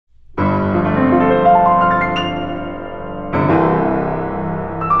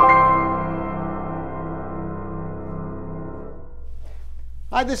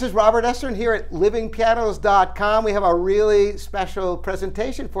Hi, this is Robert Estern here at livingpianos.com. We have a really special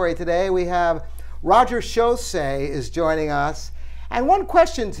presentation for you today. We have Roger Chaussee is joining us. And one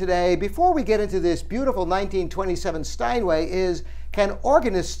question today, before we get into this beautiful 1927 Steinway, is can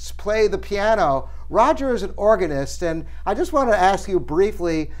organists play the piano? Roger is an organist, and I just want to ask you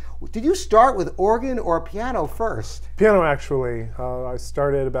briefly, did you start with organ or piano first? Piano, actually. I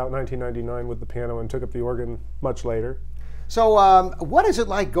started about 1999 with the piano and took up the organ much later. So what is it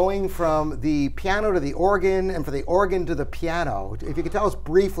like going from the piano to the organ and from the organ to the piano? If you could tell us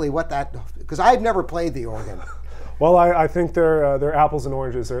briefly what that, because I've never played the organ. Well, I think they're apples and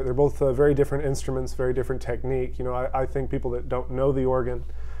oranges. They're both very different instruments, very different technique. You know, I think people that don't know the organ,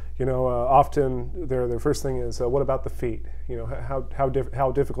 you know, often their first thing is, what about the feet? You know,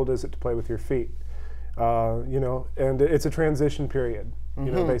 how difficult is it to play with your feet? You know, and it's a transition period.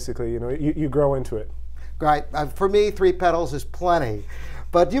 You know, basically, you know, you grow into it. Right. For me, 3 pedals is plenty.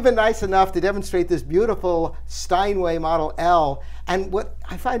 But you've been nice enough to demonstrate this beautiful Steinway Model L. And what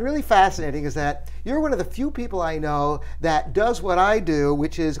I find really fascinating is that you're one of the few people I know that does what I do,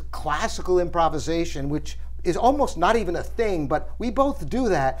 which is classical improvisation, which is almost not even a thing, but we both do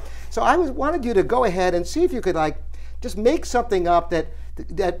that. So I wanted you to go ahead and see if you could just make something up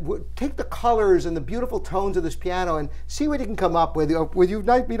that would take the colors and the beautiful tones of this piano and see what you can come up with. Would you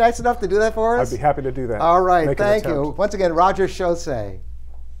be nice enough to do that for us? I'd be happy to do that. All right, thank you. Once again, Roger Chaussee.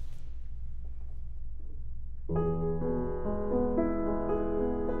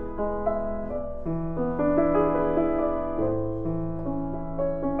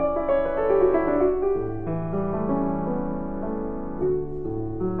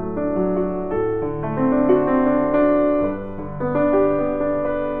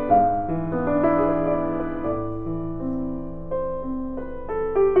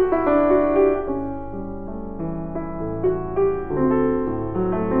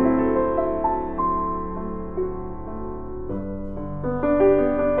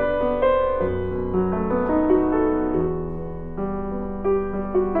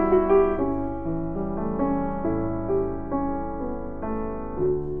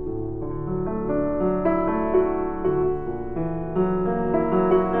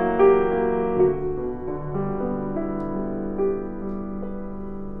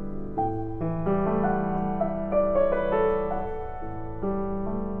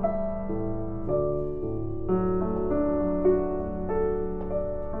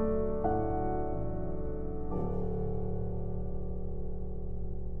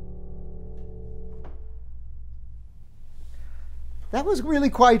 That was really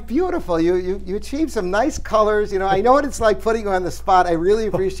quite beautiful. You achieved some nice colors. You know, I know what it's like putting you on the spot. I really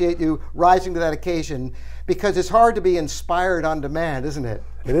appreciate you rising to that occasion because it's hard to be inspired on demand, isn't it?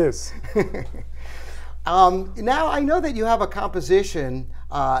 It is. Now, I know that you have a composition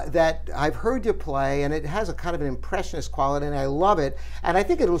that I've heard you play, and it has a kind of an impressionist quality, and I love it. And I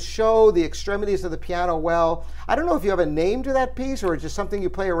think it'll show the extremities of the piano well. I don't know if you have a name to that piece or just something you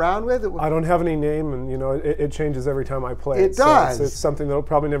play around with. I don't have any name, and you know, it changes every time I play. It does. So it's something that'll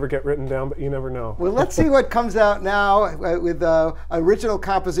probably never get written down, but you never know. Well, let's see what comes out now with the original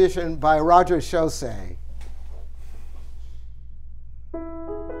composition by Roger Chaussee.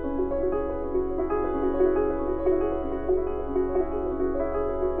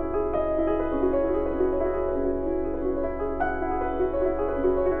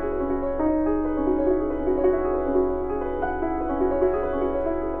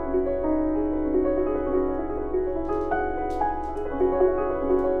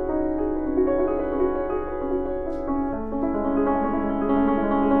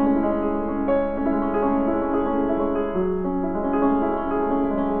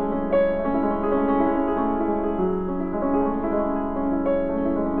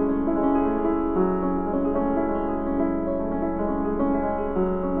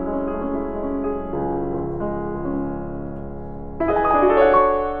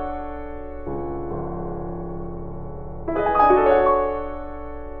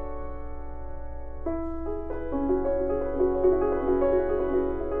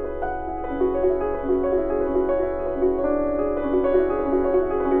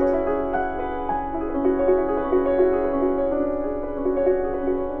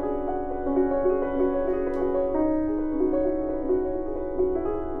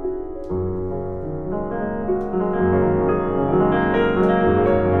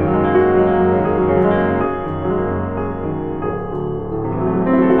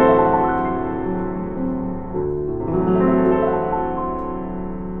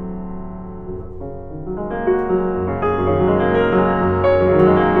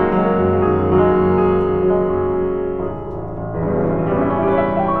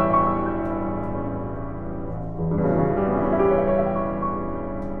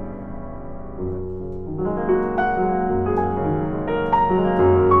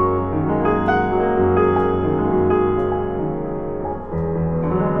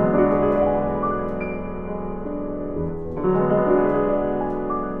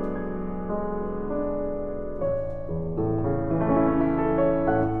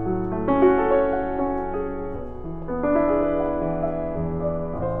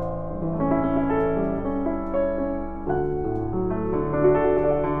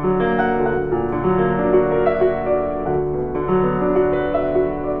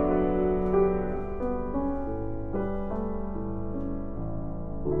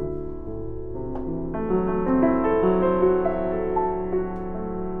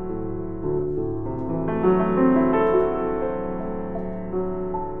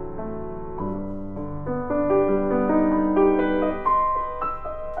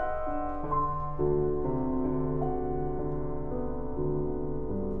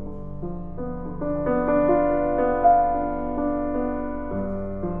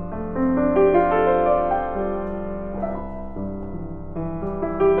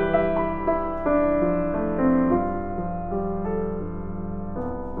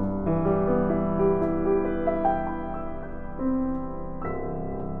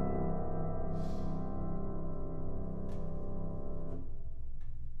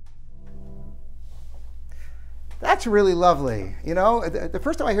 That's really lovely. You know, the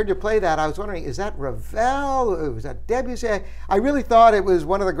first time I heard you play that, I was wondering, is that Ravel? Was that Debussy? I really thought it was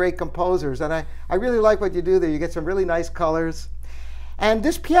one of the great composers, and I really like what you do there. You get some really nice colors. And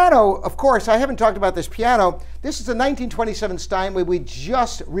this piano, of course, I haven't talked about this piano. This is a 1927 Steinway we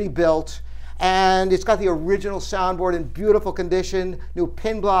just rebuilt, and it's got the original soundboard in beautiful condition, new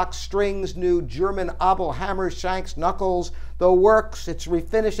pin blocks, strings, new German obel hammers, shanks, knuckles, the works. It's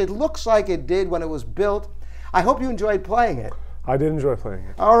refinished. It looks like it did when it was built. I hope you enjoyed playing it. I did enjoy playing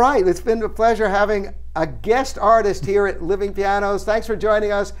it. All right, it's been a pleasure having a guest artist here at Living Pianos. Thanks for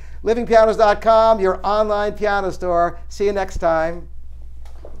joining us. livingpianos.com, your online piano store. See you next time.